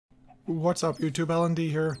What's up, YouTube? LND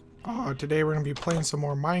here. Today we're gonna be playing some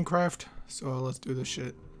more Minecraft, so let's do this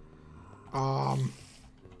shit. I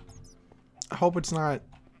hope it's not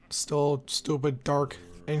still stupid dark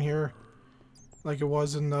in here like it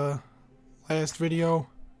was in the last video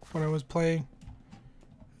when I was playing.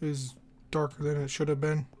 It was darker than it should have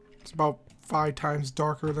been. It's about 5 times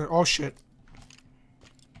darker than— oh shit.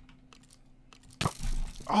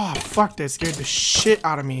 Oh fuck, that scared the shit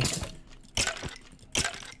out of me.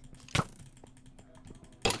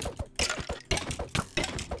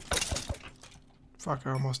 Fuck,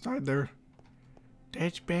 I almost died there.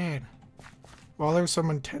 That's bad. Well, there's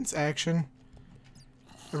some intense action.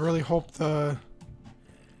 I really hope the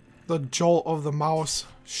jolt of the mouse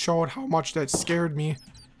showed how much that scared me.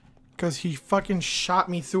 Because he fucking shot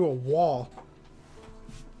me through a wall.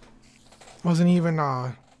 Wasn't even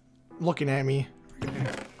looking at me.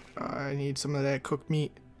 Okay. I need some of that cooked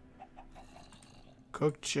meat.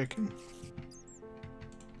 Cooked chicken.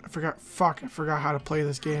 I forgot how to play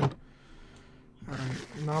this game.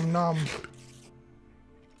 Alright, nom nom.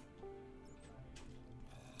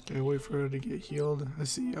 Okay, wait for it to get healed. I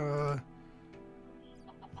see 9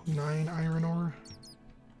 iron ore.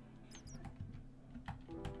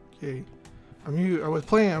 Okay. I've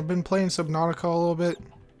been playing Subnautica a little bit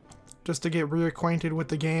just to get reacquainted with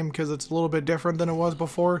the game because it's a little bit different than it was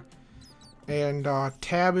before. And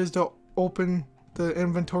tab is to open the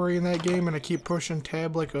inventory in that game, and I keep pushing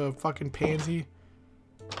tab like a fucking pansy.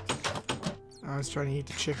 I was trying to eat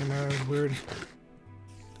the chicken there. That was weird.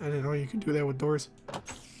 I didn't know you could do that with doors.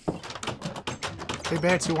 Hey,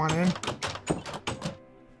 bats, you want in?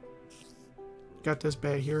 Got this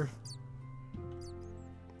bat here.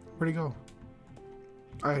 Where'd he go?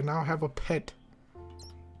 I now have a pet.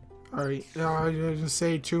 Alright, I just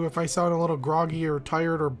say too, if I sound a little groggy or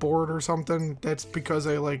tired or bored or something, that's because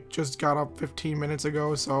I like just got up 15 minutes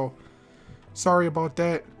ago, so sorry about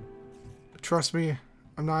that. Trust me,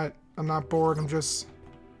 I'm not bored, I'm just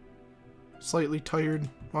slightly tired.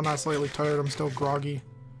 Well, not slightly tired, I'm still groggy.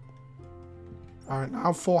 Alright,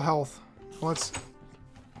 now full health. Let's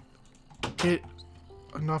get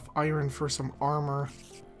enough iron for some armor.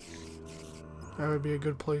 That would be a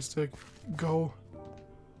good place to go.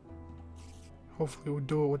 Hopefully we'll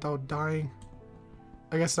do it without dying.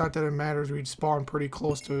 I guess not that it matters, we'd spawn pretty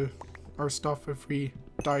close to our stuff if we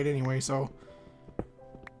died anyway, so.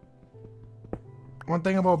 One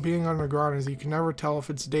thing about being underground is you can never tell if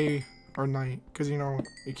it's day or night, because you know,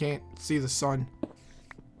 you can't see the sun.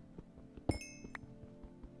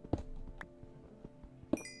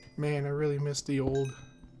 Man, I really miss the old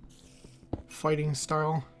fighting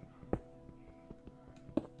style.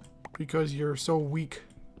 Because you're so weak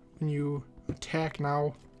when you attack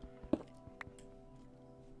now.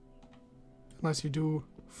 Unless you do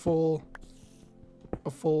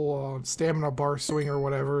a full stamina bar swing or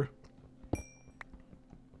whatever.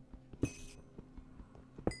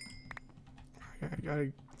 I got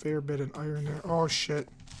a fair bit of iron there. Oh shit.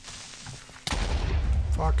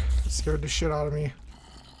 Fuck. That scared the shit out of me.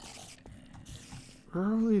 Where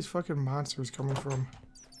are all these fucking monsters coming from?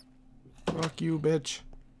 Fuck you, bitch.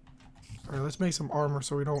 Alright, let's make some armor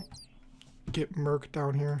so we don't get murked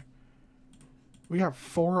down here. We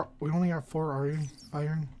only got 4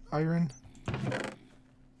 iron.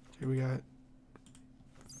 Okay, we got...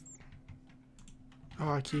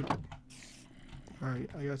 oh, alright,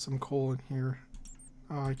 I got some coal in here.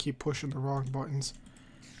 Oh, I keep pushing the wrong buttons.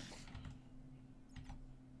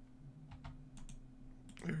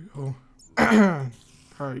 There you go.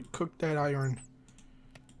 Alright, cook that iron.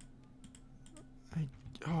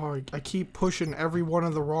 I keep pushing every one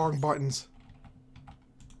of the wrong buttons.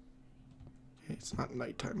 Okay, it's not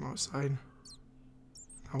nighttime outside.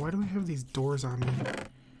 Now, why do we have these doors on me?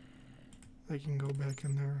 I can go back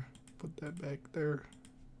in there. Put that back there.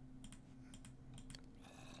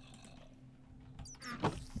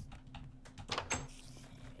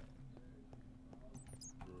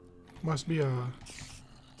 Must be a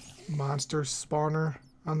monster spawner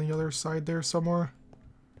on the other side there somewhere.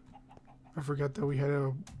 I forgot that we had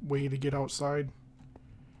a way to get outside.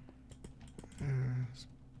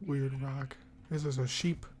 Weird rock. This is a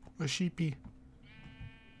sheepy.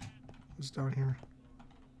 What's down here?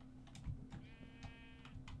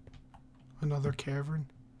 Another cavern.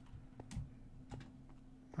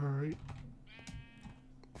 Alright.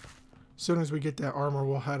 As soon as we get that armor,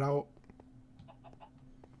 we'll head out.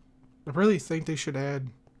 I really think they should add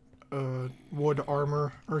wood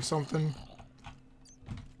armor or something.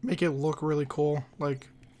 Make it look really cool. Like,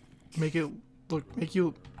 make you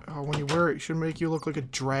when you wear it, it should make you look like a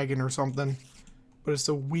dragon or something. But it's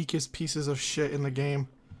the weakest pieces of shit in the game.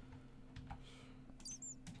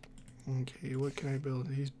 Okay, what can I build?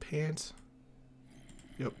 These pants?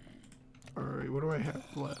 Yep. Alright, what do I have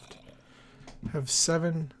left? I have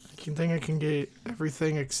 7. I can get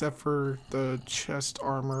everything except for the chest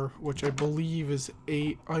armor, which I believe is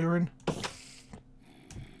 8 iron.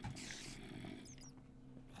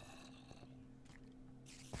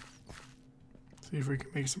 See if we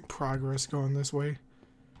can make some progress going this way.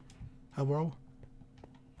 Hello?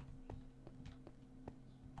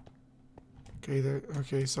 Okay, there.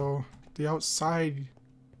 Okay, so the outside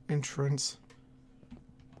entrance.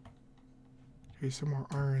 Okay, some more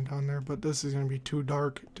iron down there, but this is gonna be too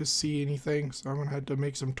dark to see anything, so I'm gonna have to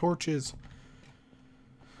make some torches.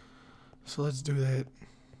 So let's do that.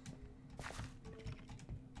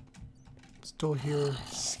 Still hear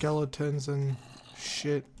skeletons and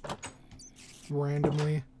shit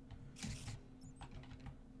randomly.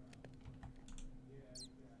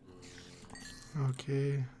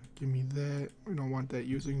 Okay, give me that. We don't want that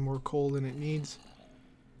using more coal than it needs.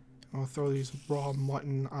 I'll throw these raw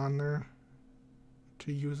mutton on there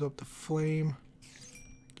to use up the flame.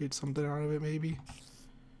 Get something out of it maybe.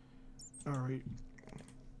 Alright.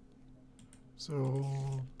 So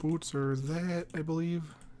boots are that, I believe.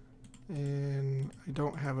 And I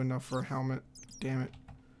don't have enough for a helmet. Damn it.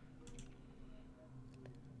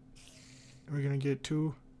 Are we gonna get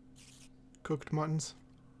 2 cooked muttons?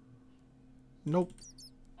 Nope.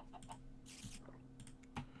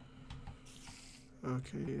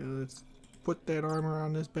 Okay, let's put that armor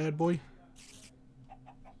on this bad boy.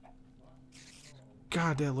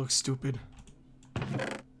 God, that looks stupid.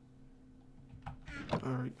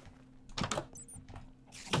 Alright.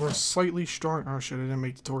 We're slightly strong. Oh shit, I didn't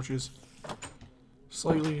make the torches.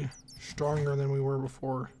 Slightly stronger than we were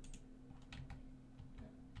before.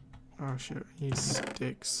 Oh shit, I need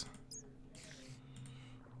sticks.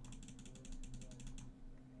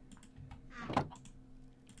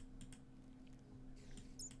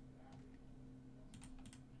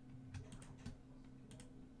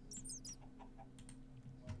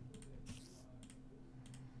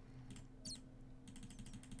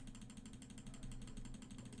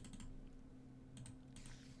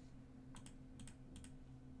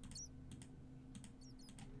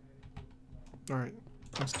 Alright,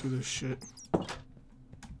 let's do this shit.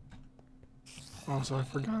 Also, I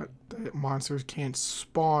forgot that monsters can't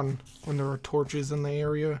spawn when there are torches in the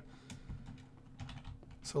area.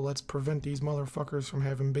 So let's prevent these motherfuckers from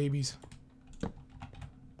having babies.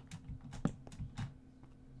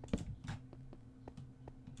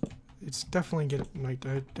 It's definitely getting night.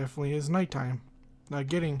 It definitely is nighttime. Not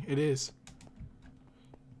getting, it is.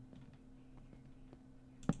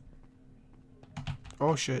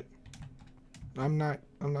 Oh shit. I'm not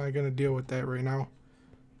gonna deal with that right now.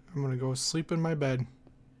 I'm gonna go sleep in my bed.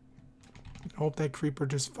 I hope that creeper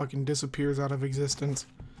just fucking disappears out of existence.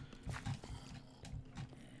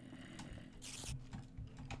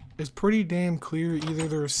 It's pretty damn clear either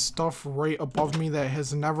there's stuff right above me that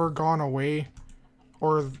has never gone away,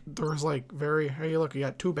 or there's like hey look, you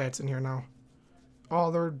got 2 bats in here now. Oh,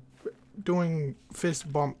 they're doing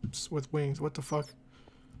fist bumps with wings. What the fuck?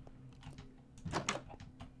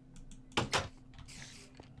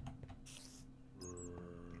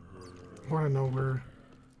 I want to know where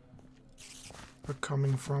they're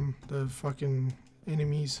coming from, the fucking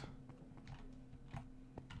enemies.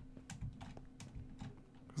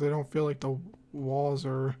 Because I don't feel like the walls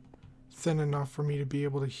are thin enough for me to be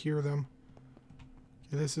able to hear them.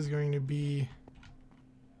 Okay, this is going to be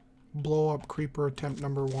blow up creeper attempt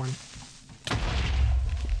number 1.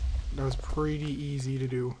 That was pretty easy to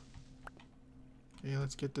do. Okay,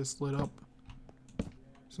 let's get this lit up.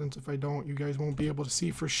 Since if I don't, you guys won't be able to see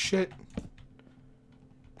for shit.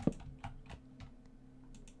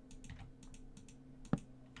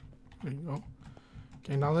 There you go.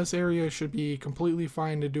 Okay, now this area should be completely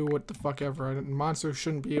fine to do what the fuck ever. Monsters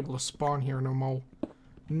shouldn't be able to spawn here no more.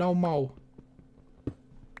 No more.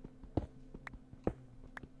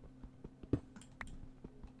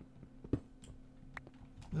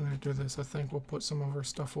 Then after this, I think we'll put some of our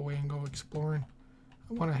stuff away and go exploring.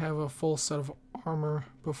 I want to have a full set of armor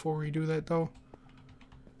before we do that though.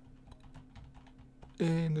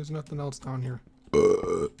 And there's nothing else down here.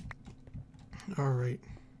 Alright.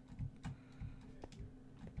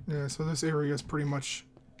 Yeah, so this area is pretty much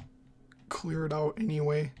cleared out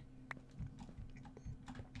anyway.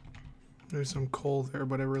 There's some coal there,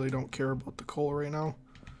 but I really don't care about the coal right now.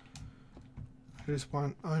 I just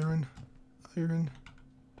want iron. Iron.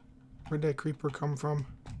 Where'd that creeper come from?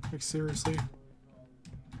 Like, seriously?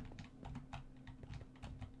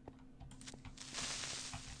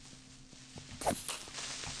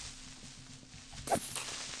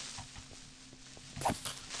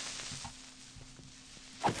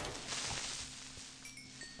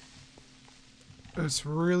 It's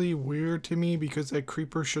really weird to me because that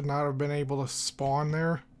creeper should not have been able to spawn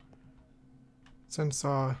there. Since,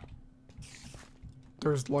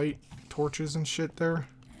 there's light torches and shit there.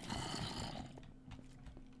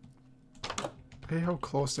 Hey, how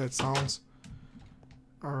close that sounds.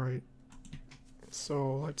 Alright.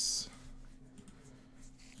 So, let's...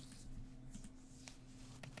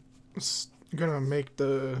 I'm gonna make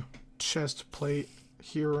the chest plate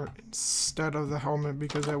here instead of the helmet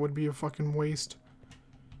because that would be a fucking waste.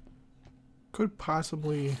 Could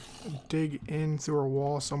possibly dig in through a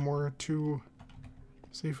wall somewhere to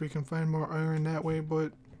see if we can find more iron that way,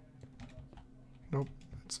 but nope.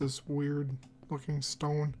 It's this weird looking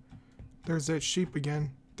stone. There's that sheep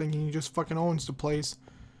again, thinking he just fucking owns the place.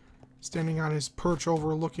 Standing on his perch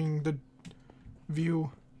overlooking the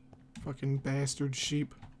view. Fucking bastard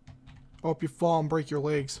sheep. Hope you fall and break your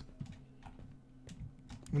legs.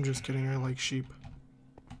 I'm just kidding, I like sheep.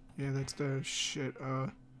 Yeah, that's the shit,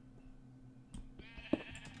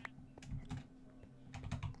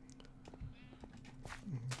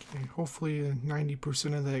 Okay, hopefully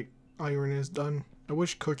 90% of that iron is done. I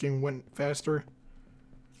wish cooking went faster.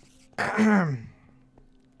 Holy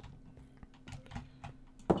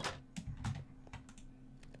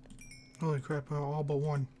crap, all but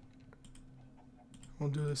one. We'll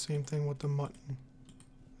do the same thing with the mutton.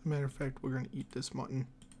 Matter of fact, we're gonna eat this mutton.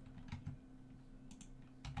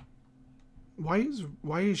 Why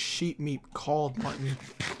is sheep meat called mutton?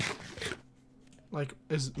 Like,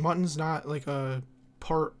 is mutton's not like a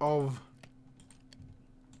part of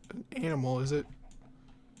an animal, is it?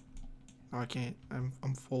 No, I can't.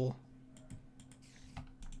 I'm full.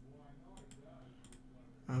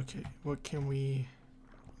 Okay, what can we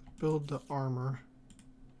build? The armor.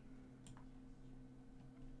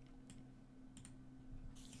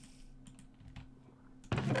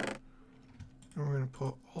 And we're gonna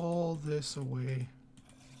put all this away.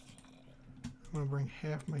 I'm gonna bring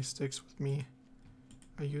half my sticks with me.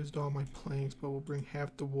 I used all my planks, but we'll bring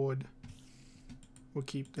half the wood. We'll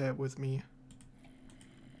keep that with me.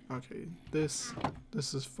 Okay, this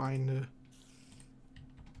is fine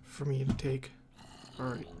for me to take.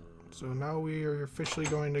 Alright, so now we are officially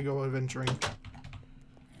going to go adventuring.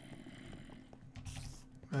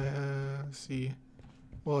 Let's see.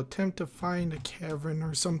 We'll attempt to find a cavern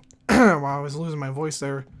or some... Wow, I was losing my voice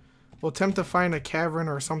there. We'll attempt to find a cavern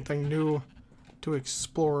or something new to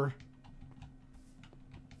explore.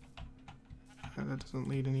 That doesn't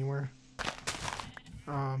lead anywhere.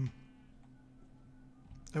 Then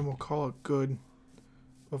we'll call it good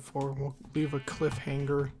before we'll leave a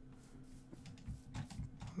cliffhanger.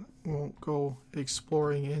 Won't go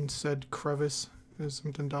exploring in said crevice. There's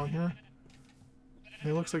something down here.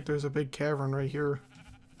 It looks like there's a big cavern right here.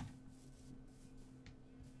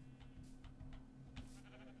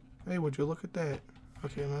 Hey, would you look at that?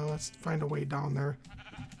 Okay, now let's find a way down there.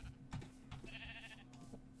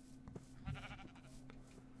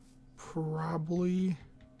 Probably...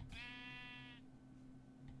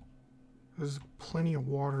 There's plenty of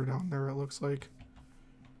water down there, it looks like.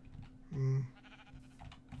 There's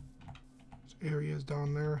areas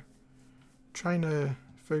down there. Trying to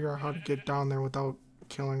figure out how to get down there without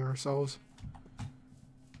killing ourselves.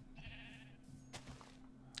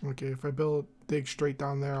 Okay, if I dig straight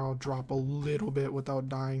down there, I'll drop a little bit without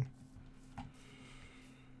dying.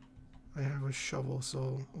 I have a shovel,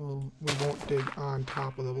 so we won't dig on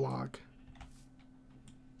top of the block.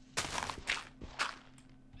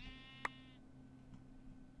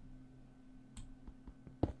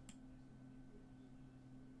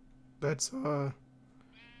 That's a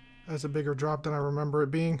bigger drop than I remember it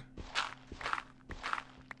being.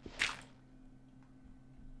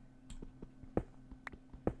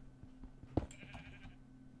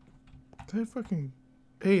 That fucking...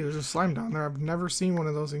 Hey, there's a slime down there. I've never seen one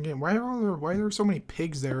of those in game. Why are there so many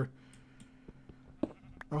pigs there?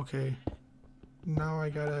 Okay. Now I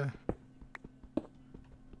gotta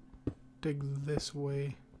dig this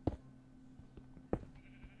way.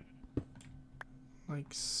 Like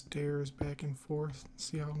stairs back and forth.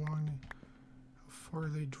 See how far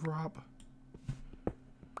they drop.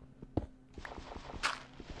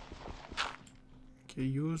 Okay,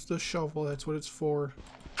 use the shovel. That's what it's for.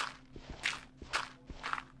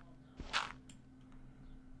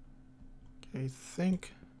 Okay,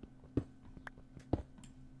 think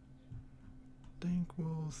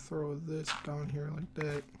we'll throw this down here like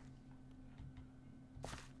that.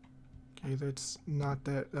 Okay, that's not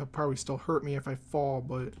that. That'll probably still hurt me if I fall,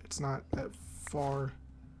 but it's not that far.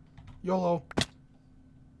 YOLO. Okay,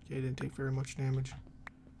 it didn't take very much damage.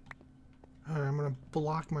 Alright, I'm gonna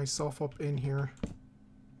block myself up in here.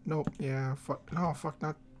 Nope, yeah, fuck. No, fuck,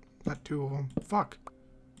 not. Not two of them. Fuck.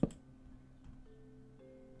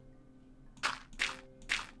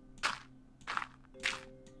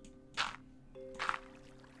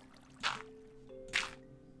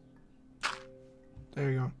 There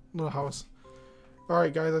you go. Little house.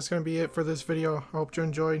 Alright guys, that's going to be it for this video. I hope you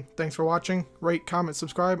enjoyed. Thanks for watching. Rate, comment,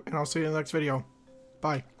 subscribe, and I'll see you in the next video.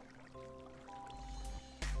 Bye.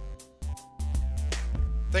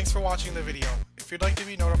 Thanks for watching the video. If you'd like to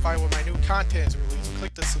be notified when my new content is released,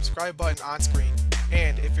 click the subscribe button on screen.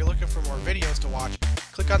 And if you're looking for more videos to watch,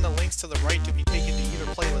 click on the links to the right to be taken to either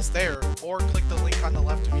playlist there, or click the link on the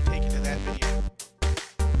left to be taken to that video.